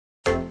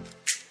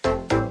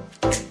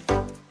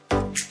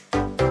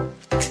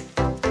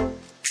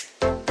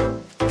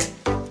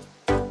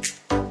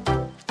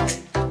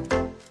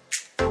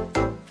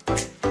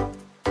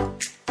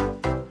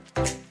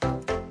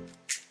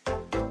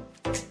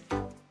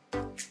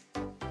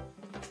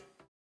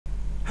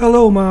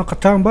Hello mga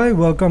katambay!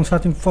 Welcome sa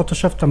ating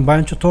Photoshop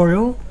tambayan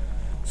tutorial.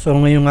 So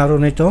ngayong araw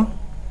na ito,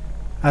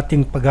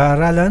 ating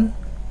pag-aaralan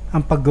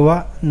ang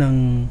paggawa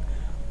ng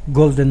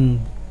golden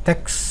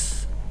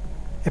text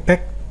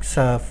effect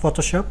sa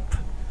Photoshop.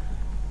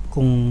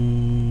 Kung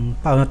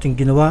paano natin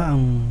ginawa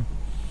ang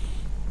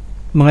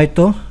mga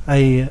ito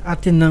ay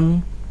atin nang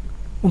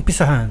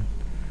umpisahan.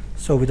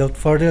 So without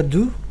further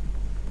ado,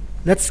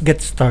 let's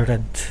get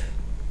started.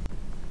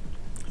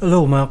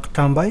 Hello mga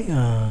katambay!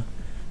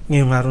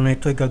 Ngayong araw na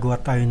ito ay gagawa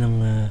tayo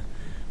ng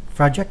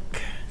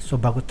project.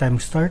 So bago tayo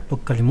mag-start,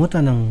 huwag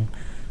kalimutan ng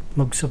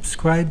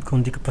mag-subscribe.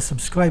 Kung hindi ka pa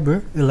subscriber,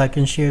 i-like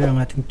and share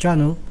ang ating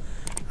channel.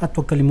 At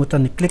huwag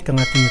kalimutan i-click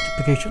ang ating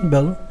notification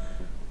bell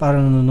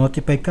para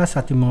na-notify ka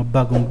sa ating mga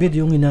bagong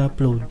video yung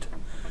ina-upload.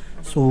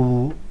 So,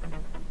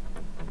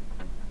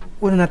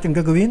 una natin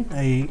gagawin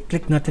ay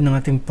click natin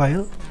ang ating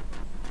file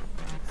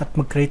at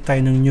mag-create tayo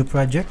ng new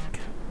project.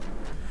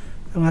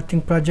 Ang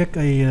ating project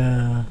ay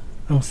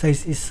ang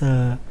size is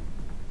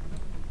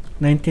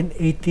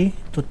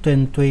 1980 to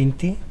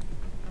 1020.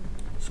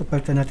 So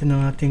palitan natin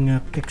ang ating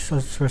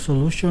pixels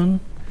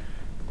resolution,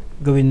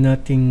 gawin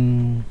nating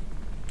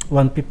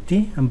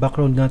 150. Ang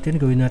background natin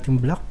gawin nating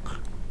black,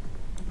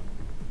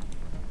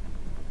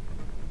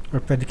 or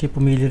pwede kayo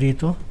pumili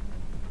rito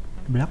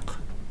black,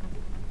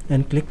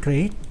 and click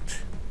create.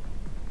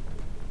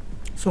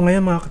 So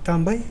ngayon mga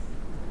katambay,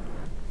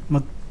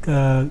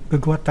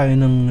 gagawa tayo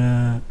ng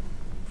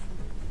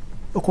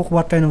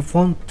kukuha tayo ng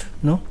font,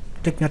 no?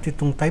 Click natin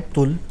itong type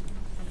tool.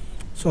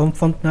 So ang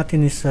font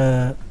natin is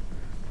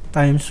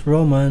Times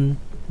Roman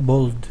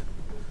bold.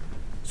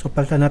 So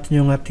palitan natin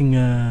yung ating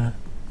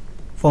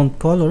font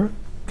color.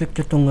 Click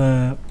itong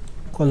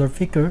color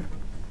picker,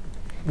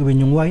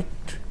 gawin yung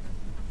white.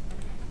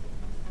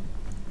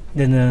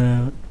 Then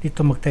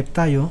dito mag-type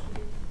tayo.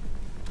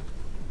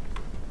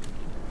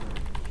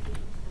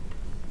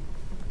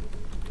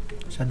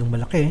 Masyadong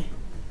malaki.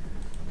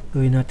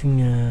 Gawin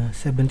natin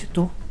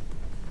 72.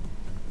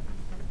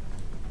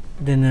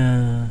 Then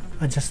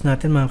adjust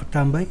natin mga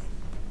katambay.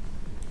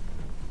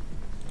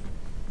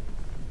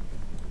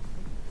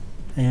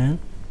 Ayan.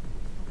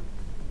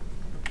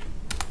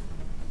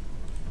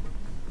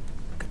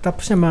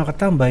 Tapos na mga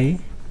katambay,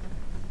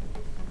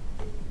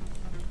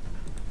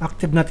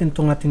 active natin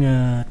itong ating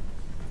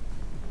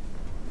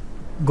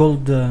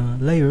gold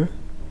layer,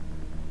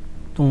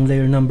 itong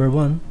layer number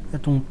 1,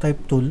 itong type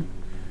tool.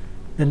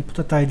 Then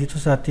punta tayo dito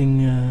sa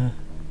ating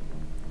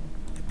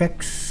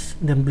effects,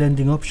 then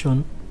blending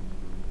option.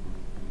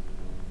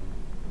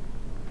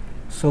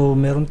 So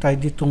meron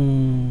tayo ditong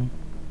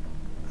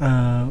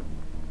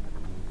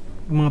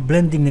mga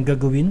blending na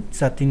gagawin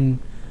sa ating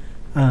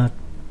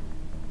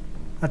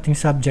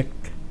subject.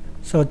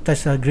 So tayo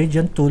sa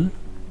gradient tool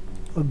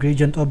o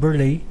gradient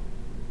overlay.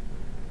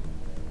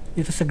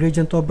 Dito sa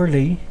gradient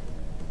overlay,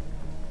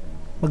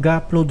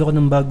 mag-upload ako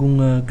ng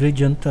bagong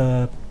gradient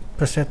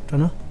preset,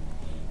 ano?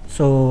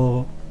 So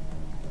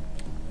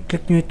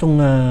click nyo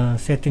itong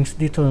settings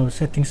dito,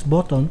 settings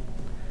button,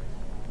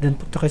 then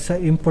punta kayo sa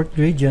import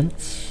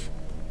gradients.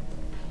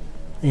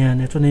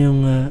 Ayan, ito na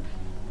yung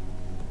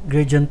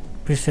gradient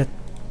preset.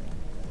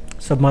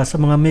 Sa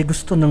mga may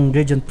gusto ng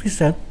gradient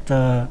preset,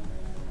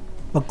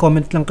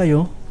 mag-comment lang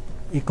kayo.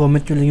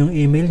 I-comment nyo lang yung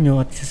email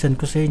nyo at isasend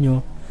ko sa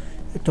inyo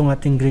itong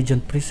ating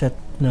gradient preset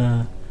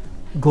na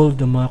gold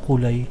na mga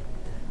kulay.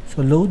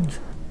 So load.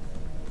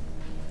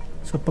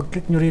 So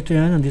pag-click nyo rito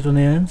yan, nandito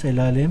na yan sa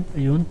ilalim.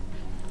 Ayun,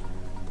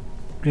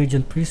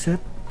 gradient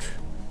preset.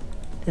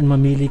 And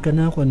mamili ka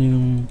na kung ano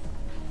yung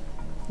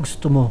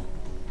gusto mo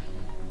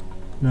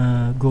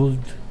na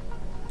gold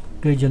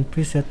gradient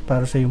preset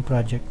para sa yung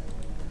project.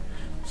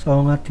 So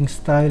ang ating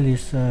style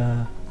is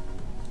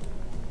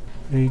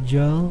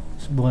radial.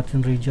 Subukan natin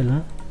radial,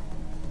 ha.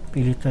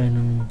 Pili tayo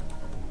ng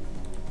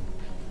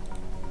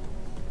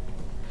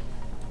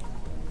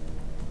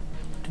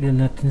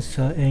tignan natin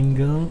sa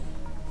angle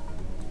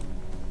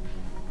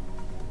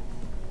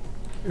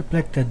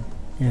reflected.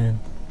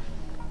 Yan.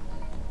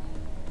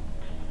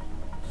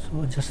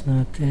 So adjust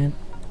natin.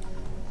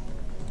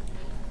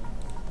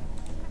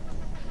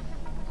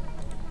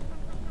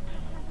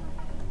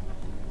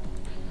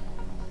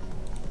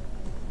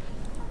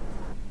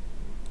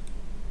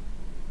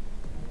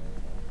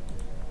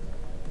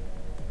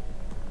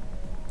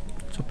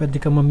 So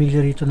pwede ka mamili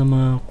rito ng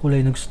mga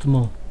kulay na gusto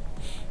mo.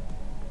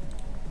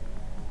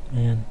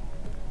 Ayan.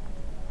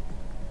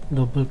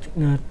 Double click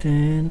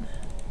natin.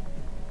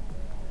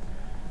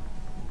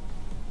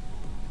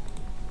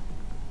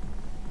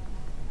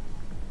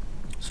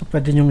 So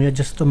pwede nyo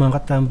i-adjust ito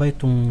mga katambay,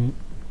 itong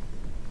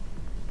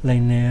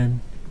line na yan.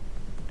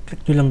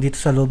 Click nyo lang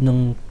dito sa loob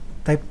ng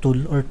type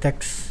tool or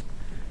text,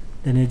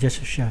 then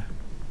i-adjust siya.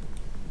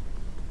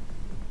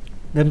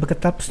 Then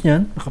pagkatapos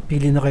nyan,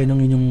 nakapili na kayo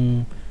ng inyong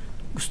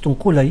gustong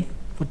kulay,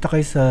 punta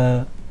kayo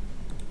sa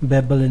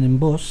bevel and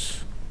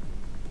emboss.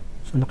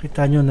 So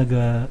nakita nyo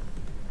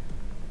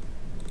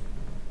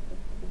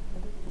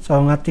so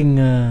ang ating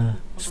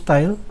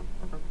style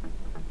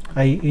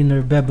ay inner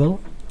bevel.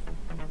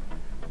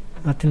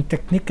 Ating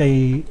technique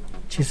ay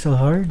chisel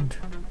hard.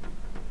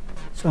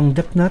 So ang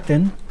depth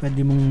natin, pwede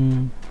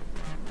mong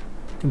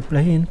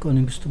timplahin kung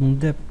anong gusto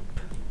mong depth.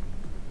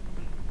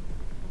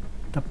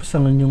 Tapos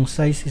ang yung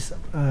size is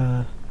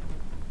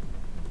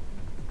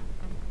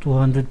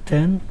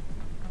 210.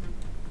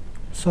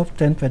 Soft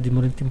 10, pwede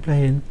mo rin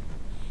timplahin.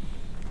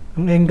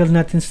 Ang angle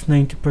natin is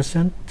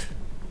 90%.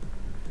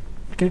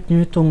 I-click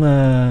nyo itong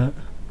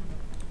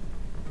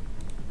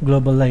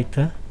global light,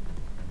 ha.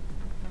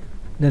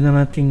 Then ang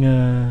ating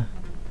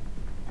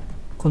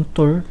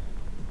contour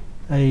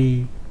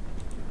ay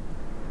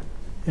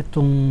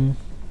itong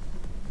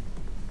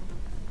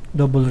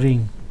double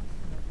ring.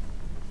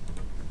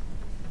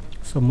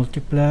 So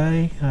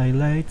multiply,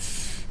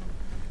 highlights,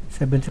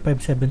 75,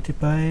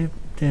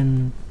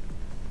 then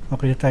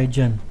okay na tayo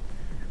dyan.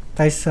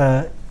 Tayo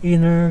sa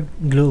inner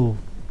glow.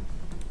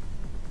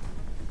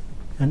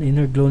 Ang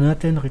inner glow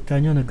natin,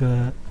 nakita nyo,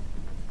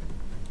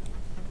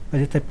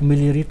 pwede tayo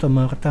pumili rito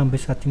mga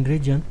katambay sa ating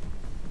gradient.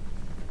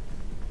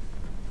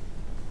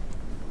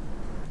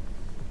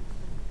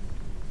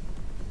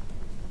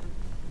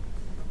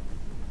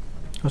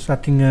 So sa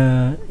ating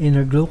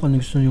inner glow, kung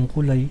gusto nyo yung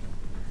kulay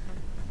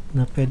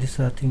na pwede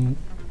sa ating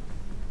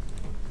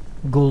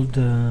gold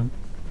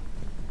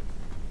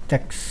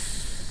text.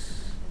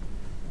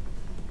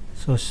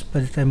 So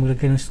pwede tayo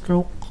maglagay ng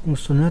stroke kung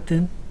gusto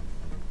natin.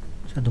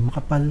 Masyado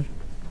makapal.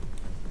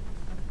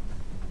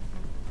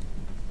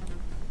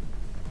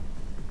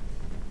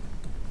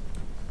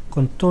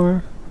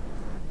 Contour.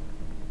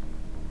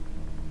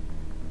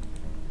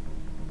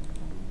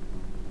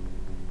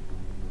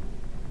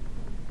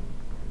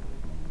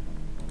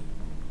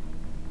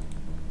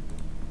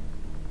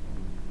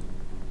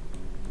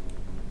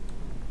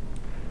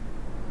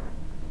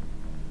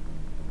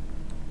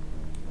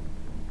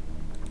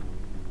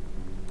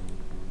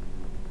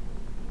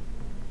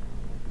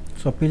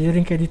 So, pili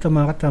rin kayo dito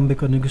mga katambay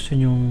kung gusto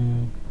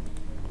nyong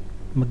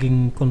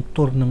maging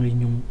contour ng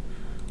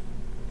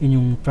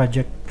inyong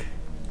project.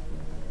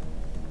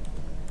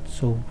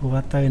 So,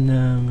 buka tayo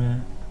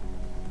ng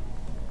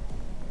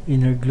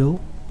inner glow.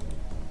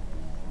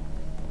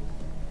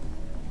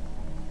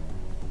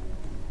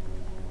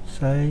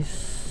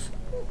 Size,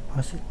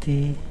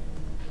 opacity.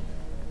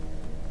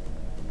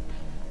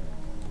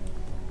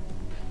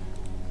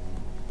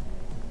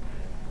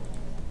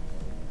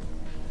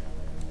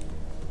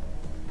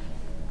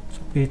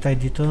 Pili tayo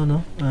dito,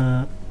 no?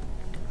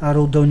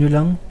 Arrow down nyo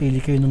lang. Pili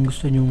kayo nung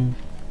gusto nyong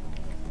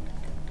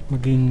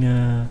maging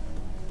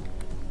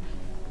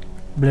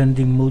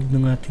blending mode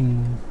ng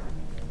ating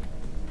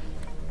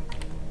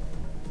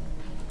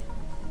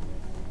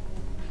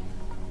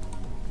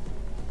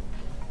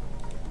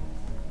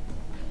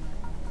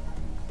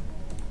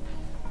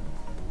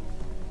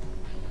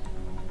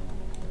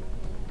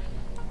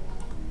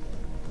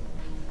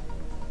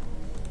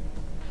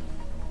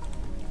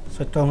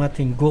so ito ang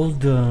ating gold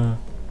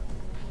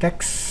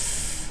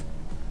text.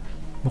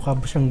 Mukha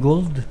ba siyang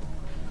gold?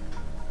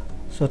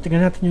 So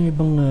tingnan natin yung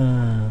ibang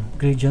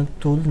gradient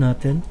tool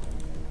natin.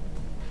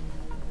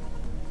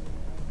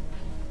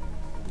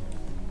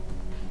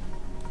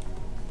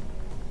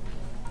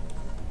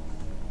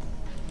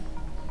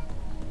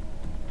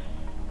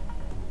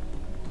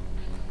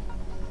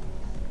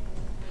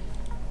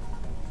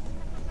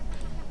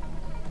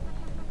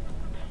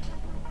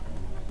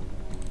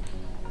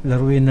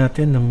 Laruin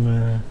natin ng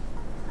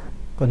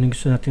kung ano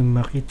gusto natin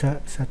makita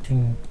sa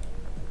ating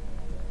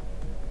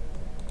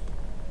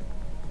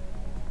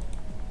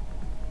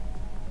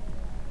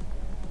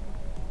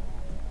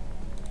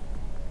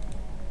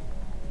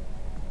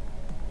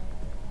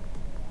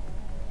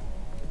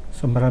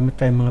so marami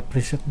tayong mga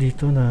preset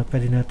dito na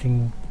pwede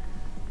nating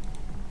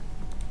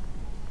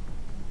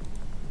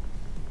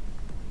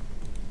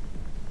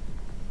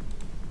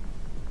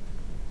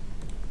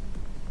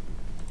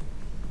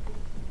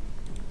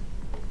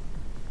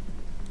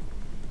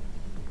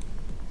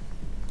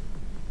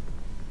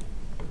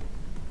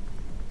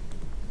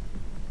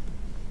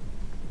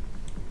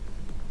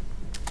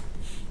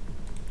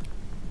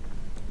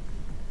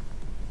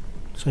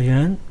so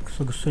yan,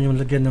 so gusto nyo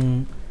lagyan ng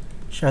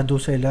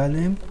shadow sa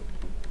ilalim,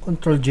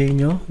 Ctrl J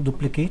nyo,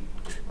 duplicate,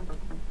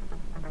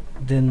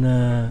 then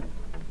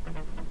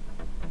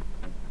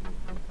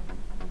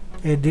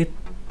edit,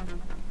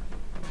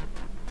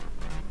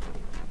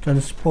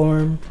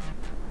 transform,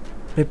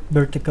 flip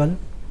vertical,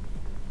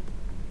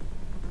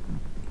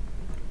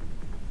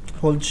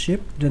 hold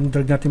shift, then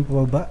drag natin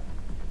pababa.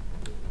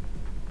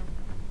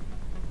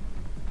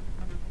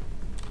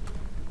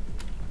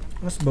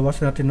 Mas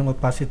bawasan natin ng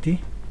opacity.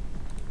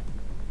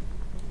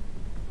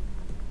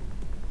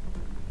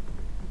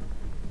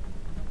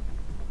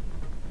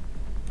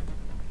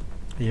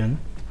 Ayan.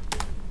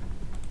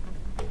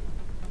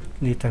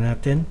 Litan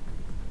natin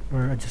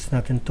or adjust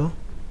natin to.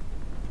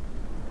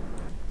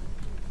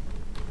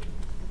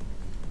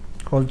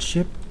 Hold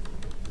shift.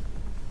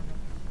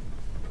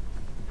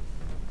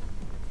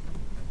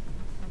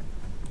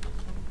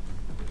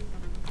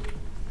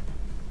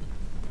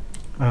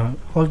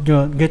 Hold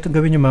nyo. Ganito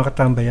gawin nyo mga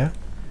katambay, ha.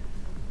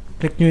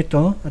 Click nyo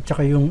ito at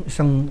saka yung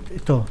isang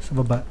ito sa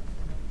baba.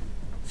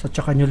 So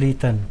tsaka nyo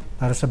litan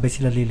para sabay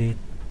sila lilit.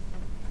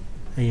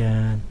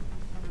 Ayan.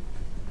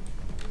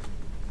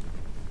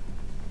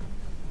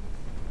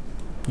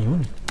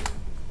 Yun.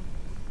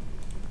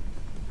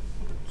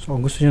 So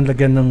kung gusto nyo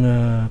lagyan ng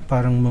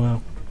parang mga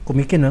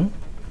kumikinang,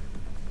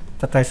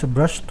 tayo sa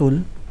brush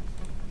tool,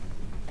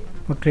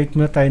 mag-create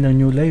muna tayo ng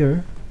new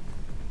layer.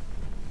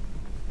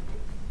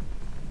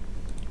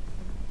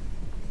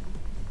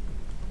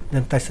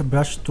 Then tayo sa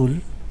brush tool,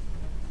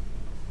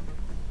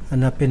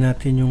 hanapin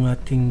natin yung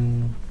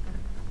ating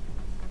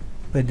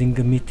pwedeng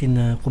gamitin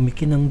na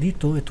kumikinang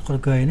dito. Ito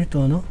kagaya nito,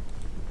 no?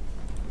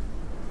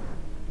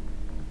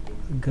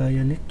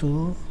 Kagaya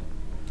nito.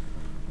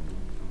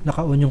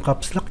 Naka-on yung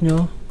caps lock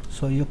nyo,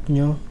 so i-off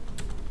nyo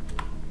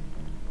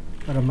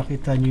para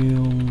makita nyo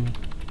yung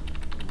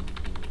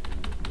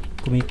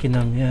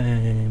kumikinang.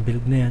 Yan, yung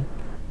bilog na yan.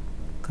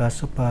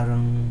 Kaso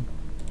parang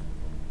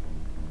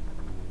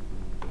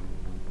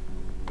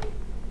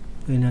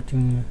gawin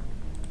natin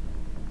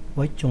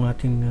white yung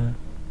ating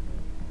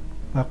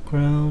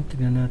background.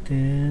 Tignan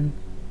natin.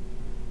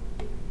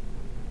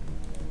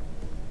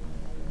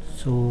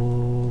 So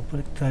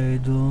balik tayo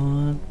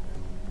doon.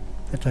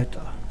 Ito,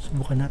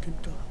 subukan natin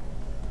to.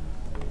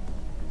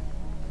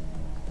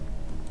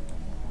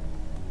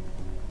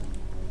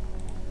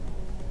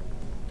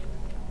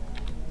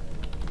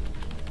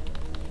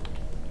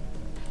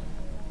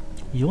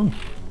 Yun.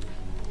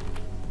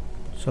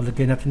 So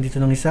lagyan natin dito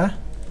ng isa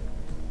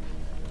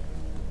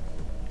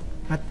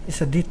at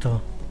isa dito,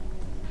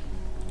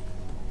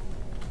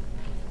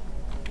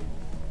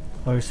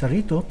 or isa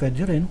rito,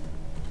 pwede rin.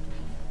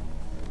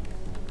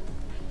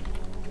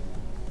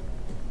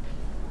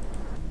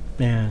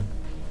 Ayan.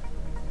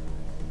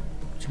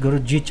 Siguro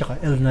G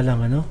tsaka L na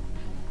lang, ano?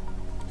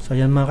 So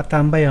yan mga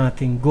katambay, ang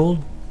ating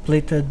gold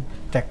plated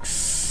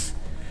text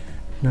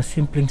na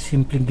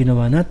simpleng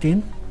ginawa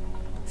natin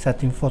sa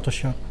ating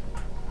Photoshop.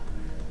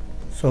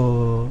 So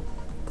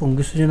kung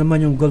gusto niyo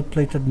naman yung gold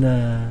plated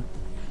na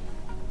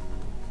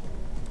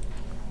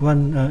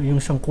yung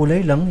isang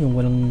kulay lang, yung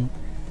walang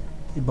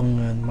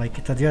ibang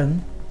makikita dyan,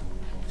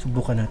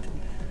 subukan natin.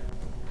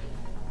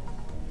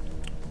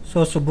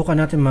 So subukan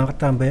natin mga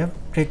katambay.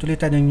 Create ulit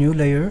tayo ng new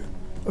layer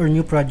or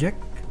new project.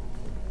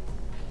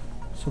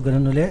 So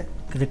ganun ulit,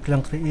 click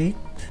lang create,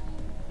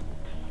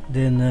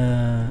 then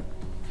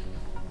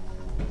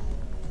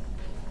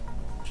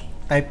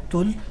type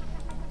tool,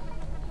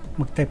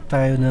 mag-type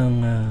tayo ng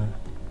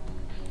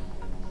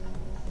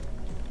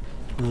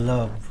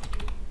love.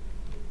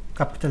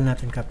 Capital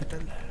natin,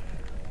 capital.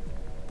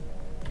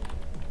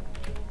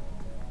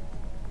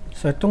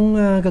 So itong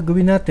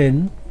gagawin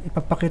natin,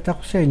 ipapakita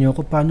ko sa inyo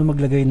kung paano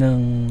maglagay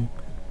ng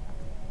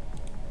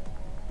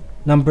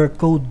number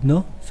code,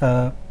 no,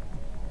 sa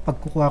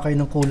pagkukuha kayo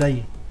ng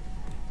kulay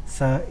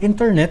sa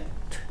internet.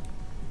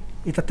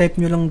 Ita-type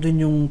nyo lang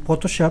dun yung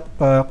Photoshop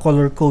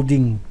color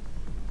coding.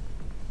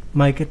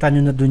 Makikita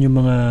nyo na dun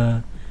yung mga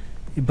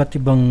iba't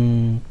ibang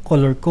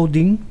color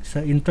coding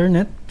sa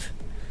internet.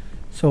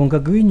 So ang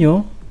gagawin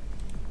nyo,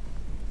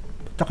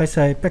 punta kayo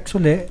sa effects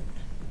uli,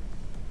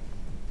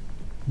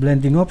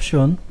 blending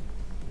option,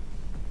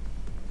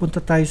 punta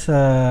tayo sa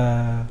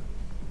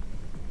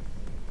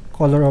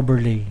color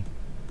overlay.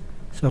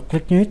 So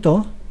click nyo ito.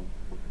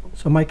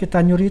 So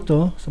makikita nyo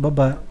rito sa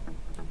baba,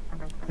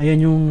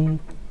 ayan yung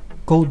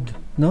code,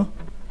 no?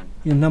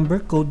 Yung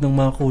number code ng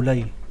mga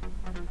kulay.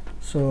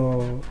 So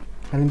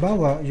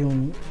halimbawa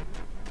yung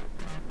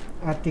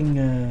ating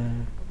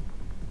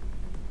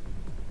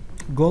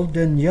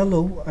golden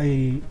yellow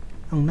ay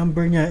ang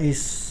number niya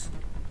is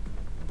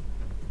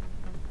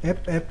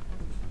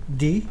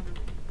FFD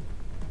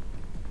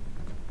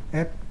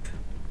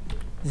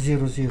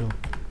F00.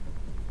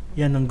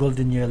 Yan ang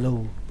golden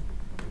yellow.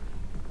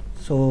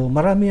 So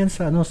marami yan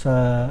sa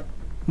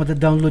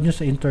mada-download nyo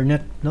sa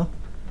internet, no?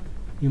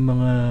 Yung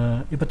mga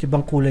iba't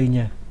ibang kulay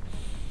niya.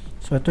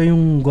 So ito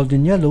yung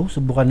golden yellow,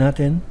 subukan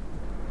natin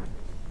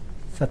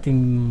sa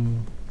ating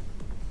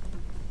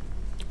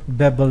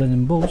bevel and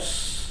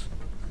emboss.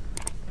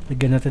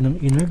 Lagyan natin ng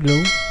inner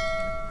glow,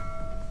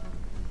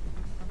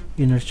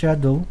 inner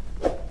shadow.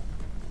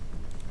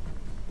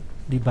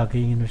 Di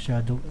bagay yung inner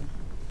shadow.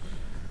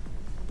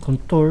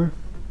 Contour.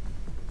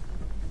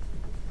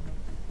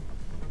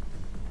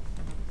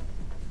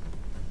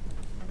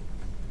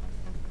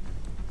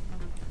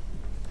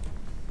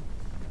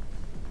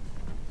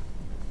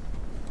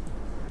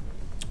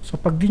 So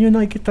pag di nyo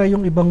nakikita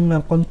yung ibang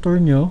contour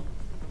nyo,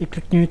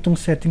 i-click nyo itong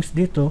settings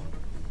dito,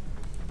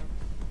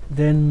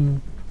 then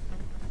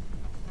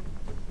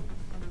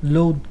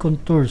load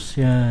contours,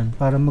 yan,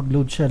 para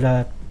mag-load siya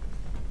lahat.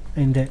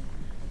 Ay, hindi.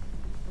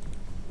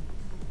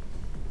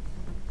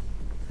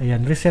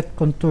 Ayan, reset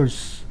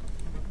contours,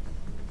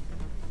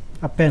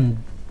 append.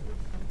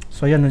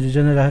 So ayan,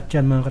 nandiyan na lahat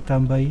yan mga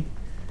katambay,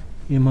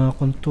 yung mga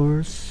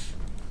contours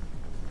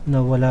na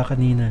wala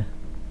kanina.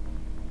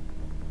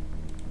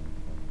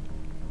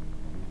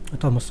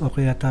 Ito, mas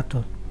okay yata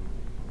to.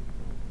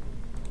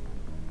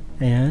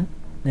 Ayan,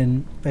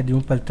 then pwede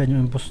mo palitan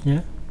yung emboss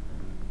nya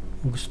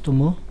kung gusto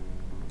mo.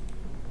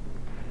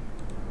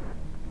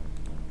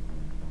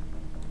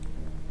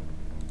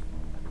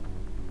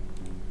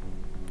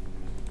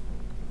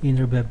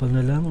 inner bevel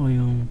na lang o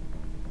yung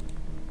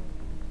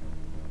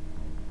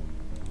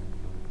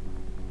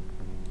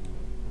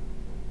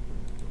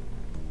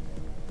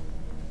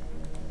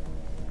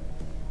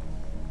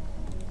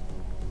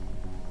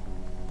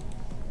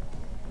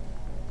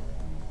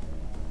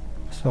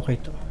okay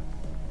to.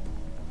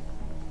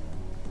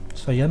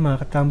 So yan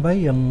mga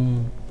katambay,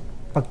 yung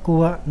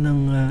pagkuha ng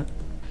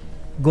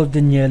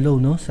golden yellow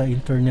no sa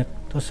internet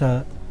o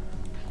sa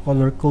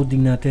color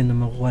coding natin na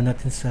makuha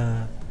natin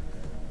sa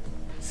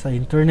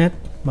internet,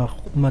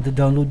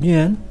 ma-download nyo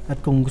yan,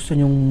 at kung gusto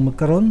nyong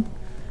magkaroon,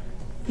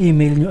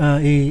 email nyo,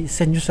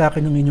 i-send nyo sa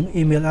akin ang inyong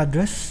email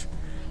address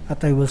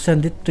at I will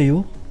send it to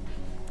you,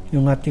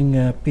 yung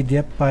ating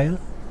PDF file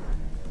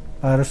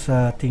para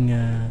sa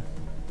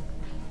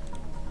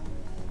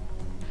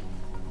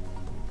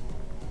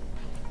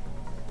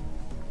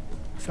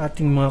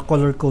ating mga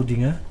color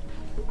coding ha.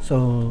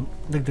 So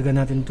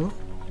dagdagan natin to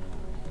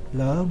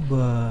love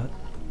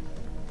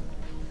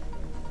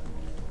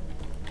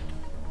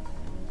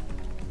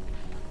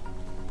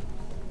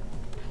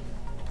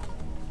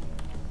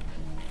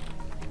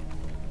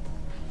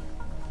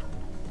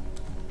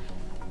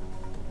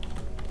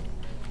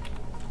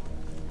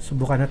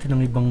subukan natin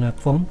ng ibang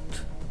font.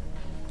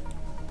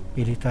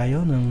 Pili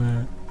tayo ng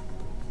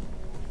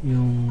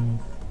yung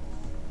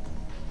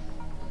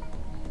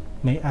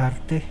may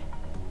arte.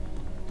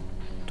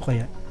 Ito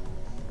kaya.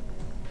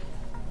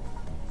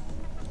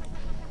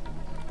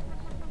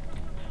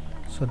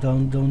 So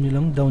down nyo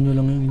lang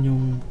yung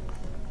inyong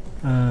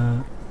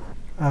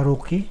arrow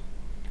key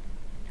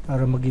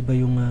para magiba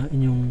yung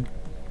inyong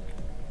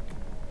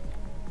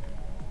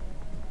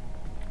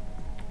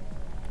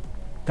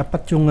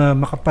dapat yung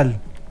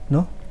makapal,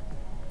 no?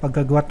 Pag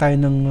gagawa tayo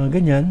ng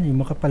ganyan,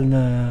 yung makapal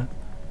na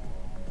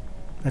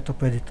ito,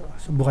 pwede to.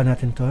 Subukan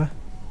natin to ha.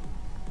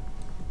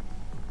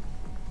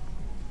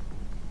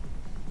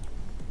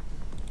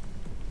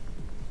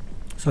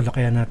 So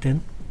lakayan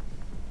natin.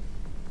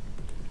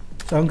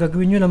 So ang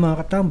gagawin nyo lang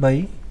mga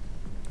katambay,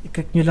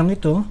 i-click nyo lang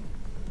ito,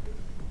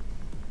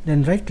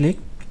 then right click,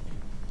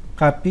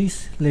 copy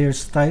layer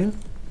style,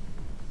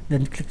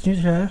 then click nyo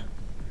siya,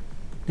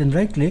 then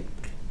right click,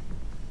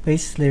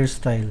 paste layer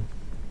style.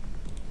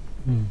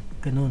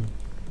 Ganun.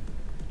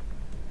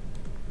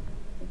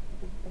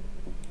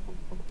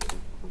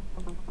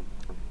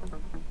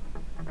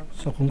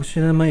 So kung gusto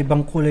nyo naman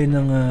ibang kulay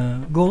ng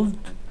gold,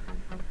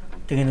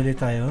 tingin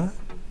ulit tayo ha.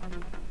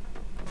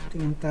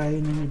 Tingin tayo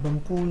ng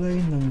ibang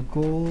kulay ng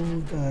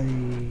gold ay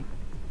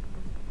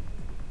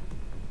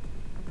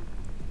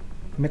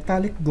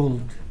metallic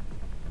gold.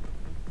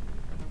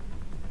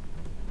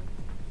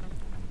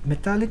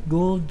 Metallic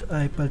gold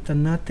ay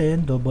palitan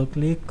natin, double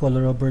click,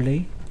 color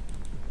overlay.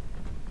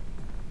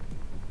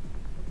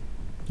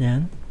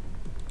 Yan.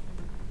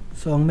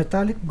 So ang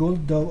metallic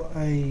gold daw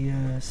ay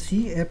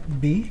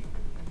CFB.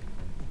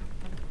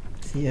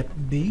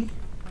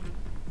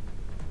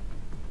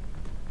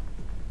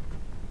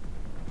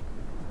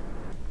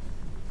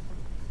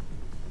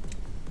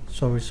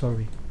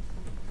 Sorry.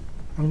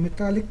 Ang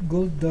metallic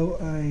gold daw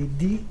ay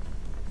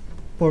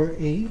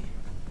D4A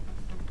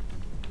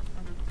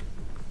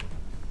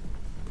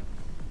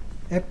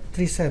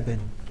F37.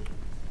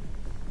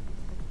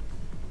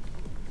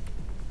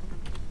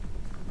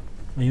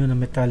 Ayun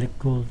ang metallic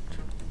gold.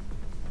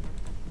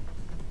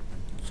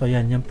 So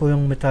yan po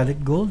yung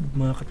metallic gold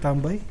mga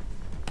katambay.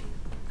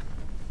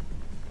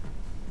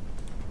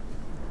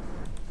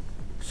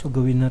 So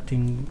gawin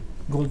nating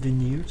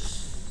golden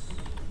years.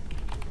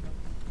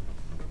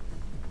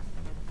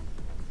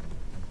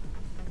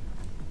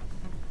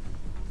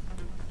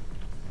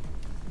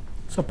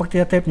 So pag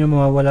tina-type nyo,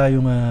 mawawala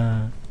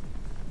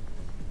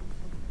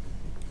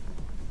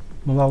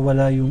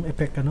yung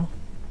effect ano.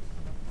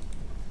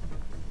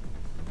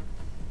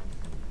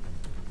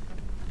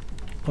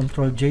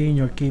 Control J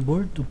in your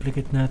keyboard,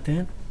 duplicate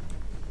natin.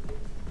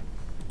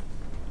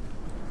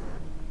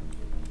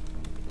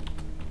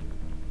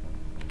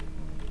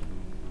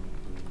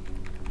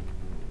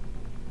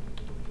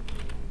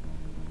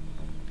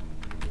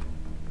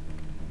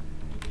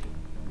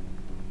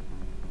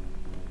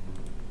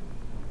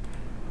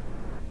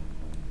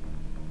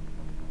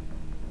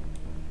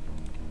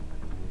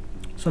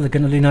 So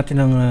lagyan ulit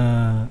natin ng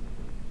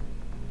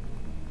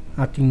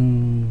ating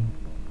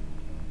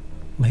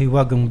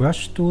mahiwagang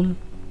brush tool.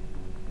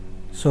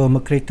 So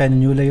mag-create tayo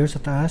ng new layer sa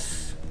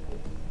taas.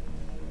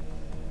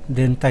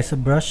 Then tayo sa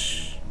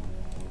brush.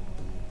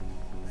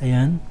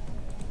 Ayan.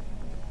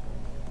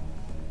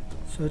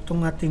 So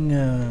itong ating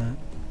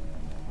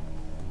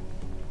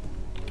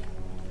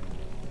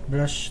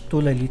brush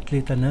tool ay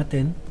litlitan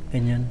natin.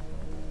 Ganyan.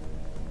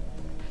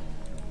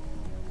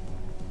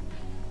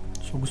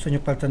 So gusto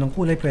nyo palitan ng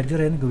kulay, pwede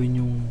rin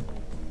gawin yung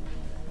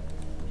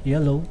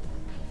yellow.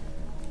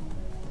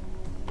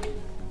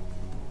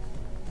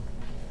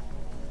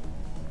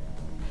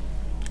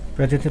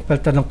 Pwede rin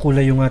palitan ng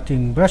kulay yung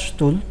ating brush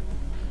tool.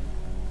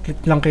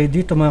 Click lang kayo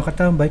dito mga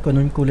katambay kung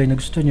ano yung kulay na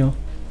gusto nyo.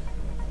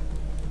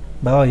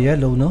 Bawa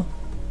yellow, no?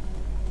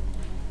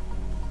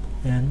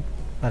 Ayan,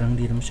 parang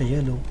hindi naman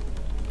siya yellow.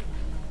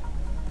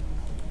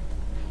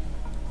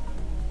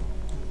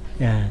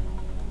 Yan.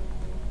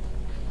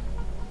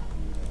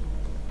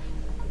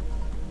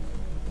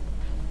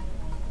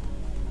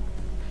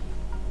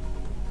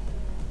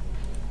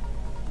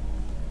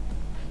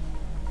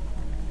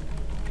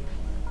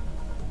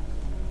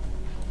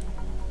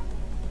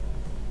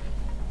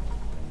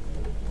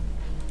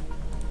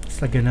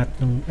 Lagyan natin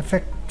ng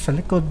effect sa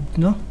likod,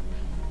 no?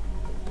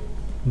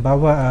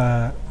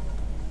 Bawa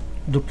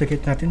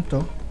duplicate natin to.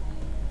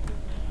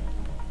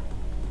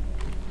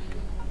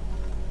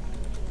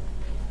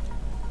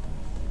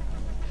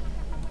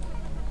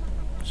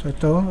 So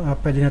ito,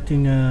 pwede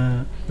nating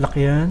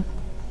lakyan.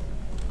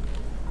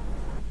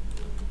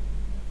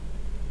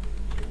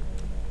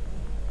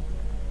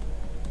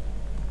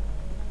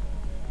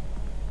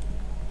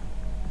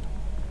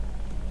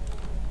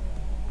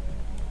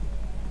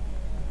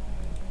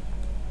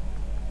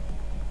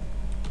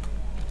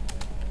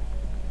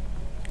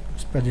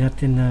 Pwede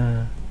natin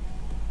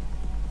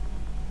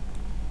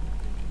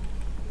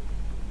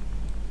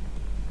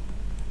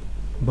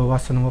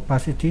bawasan ng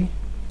opacity.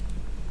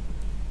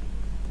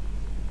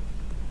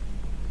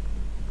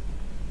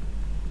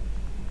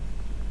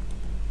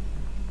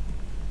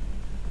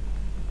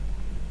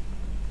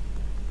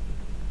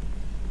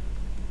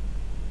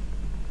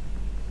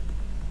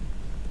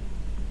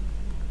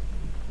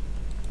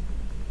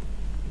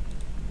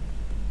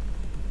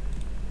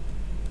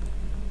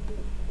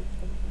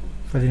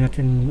 Pwede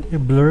natin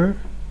i-blur,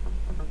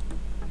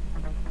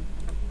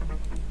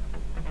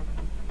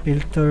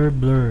 filter,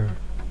 blur,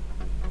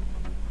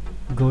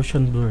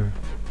 Gaussian blur.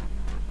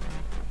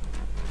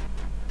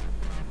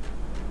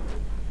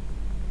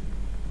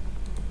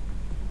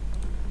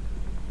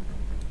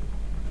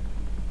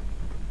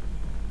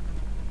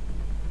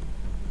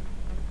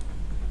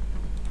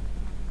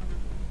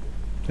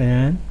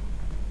 Ayan.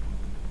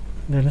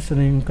 Nasa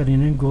na yung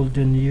kanina yung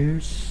golden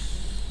years.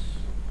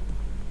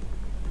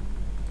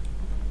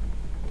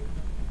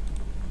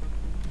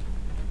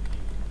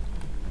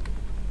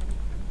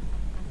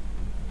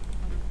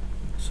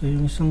 So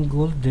yung isang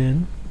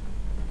golden,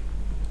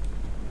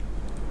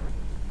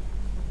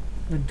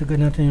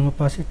 nagdagan natin yung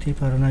opacity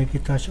para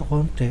nakikita siya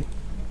konti.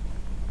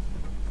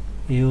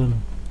 Yun.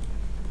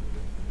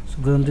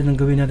 So ganoon din ang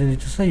gawin natin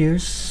dito sa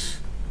years.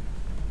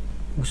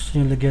 Gusto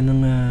nyo lagyan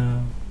ng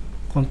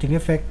konting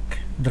effect,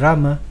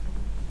 drama,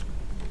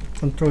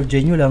 Control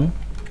J nyo lang.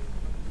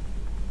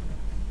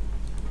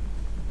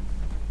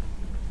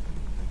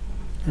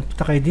 At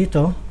punta kayo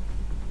dito.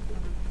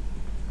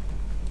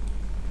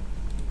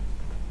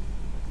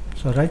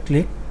 So right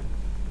click.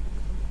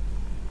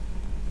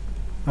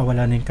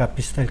 Wala na yung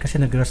copy style kasi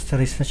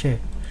nag-rasterize na siya.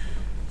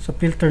 So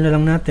filter na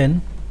lang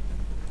natin.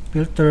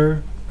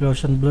 Filter,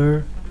 Gaussian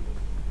blur.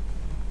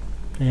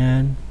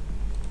 Ayan.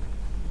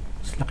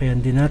 Mas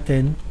lakihan din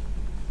natin.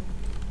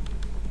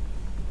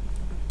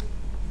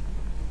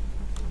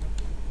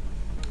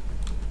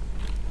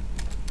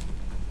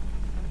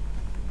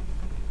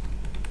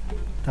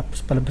 Tapos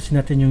palabasin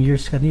natin yung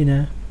years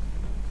kanina.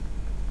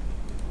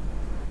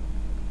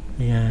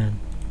 Ayan.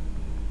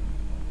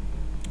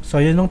 So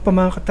yun lang pa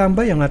mga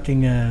katambay ang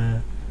ating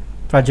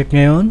project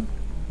ngayon.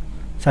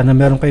 Sana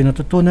meron kayo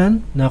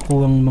natutunan,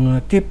 nakuhang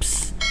mga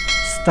tips,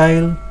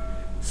 style.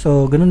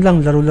 So ganun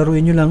lang,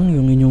 laro-laruin nyo lang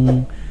yung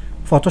inyong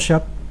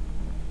Photoshop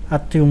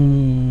at yung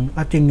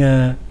ating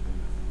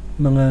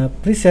mga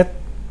preset.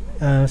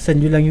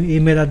 Send nyo lang yung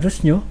email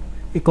address nyo,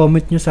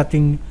 i-comment nyo sa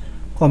ating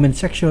comment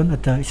section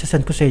at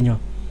isasend ko sa inyo.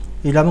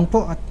 Ilamang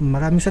po at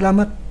maraming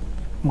salamat.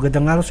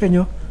 Magandang araw sa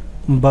inyo.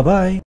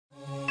 Bye-bye!